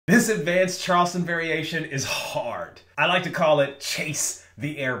This advanced Charleston variation is hard. I like to call it chase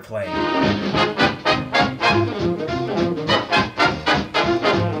the airplane.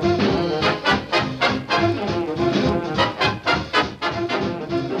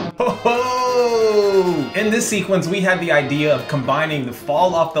 In this sequence, we had the idea of combining the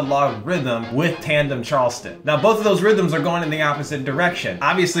fall off the log rhythm with tandem Charleston. Now, both of those rhythms are going in the opposite direction.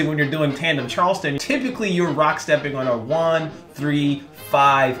 Obviously, when you're doing tandem Charleston, typically you're rock stepping on a 1, 3,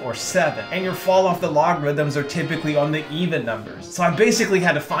 5, or 7. And your fall off the log rhythms are typically on the even numbers. So I basically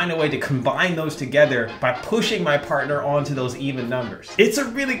had to find a way to combine those together by pushing my partner onto those even numbers. It's a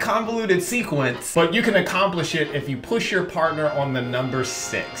really convoluted sequence, but you can accomplish it if you push your partner on the number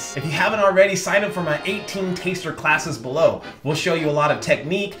 6. If you haven't already, sign up for my 18 taster classes below. We'll show you a lot of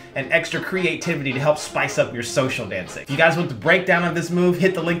technique and extra creativity to help spice up your social dancing. If you guys want the breakdown of this move,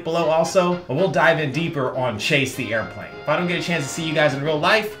 hit the link below also, and we'll dive in deeper on Chase the Airplane. If I don't get a chance to see you guys in real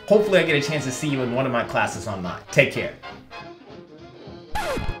life, hopefully I get a chance to see you in one of my classes online. Take care.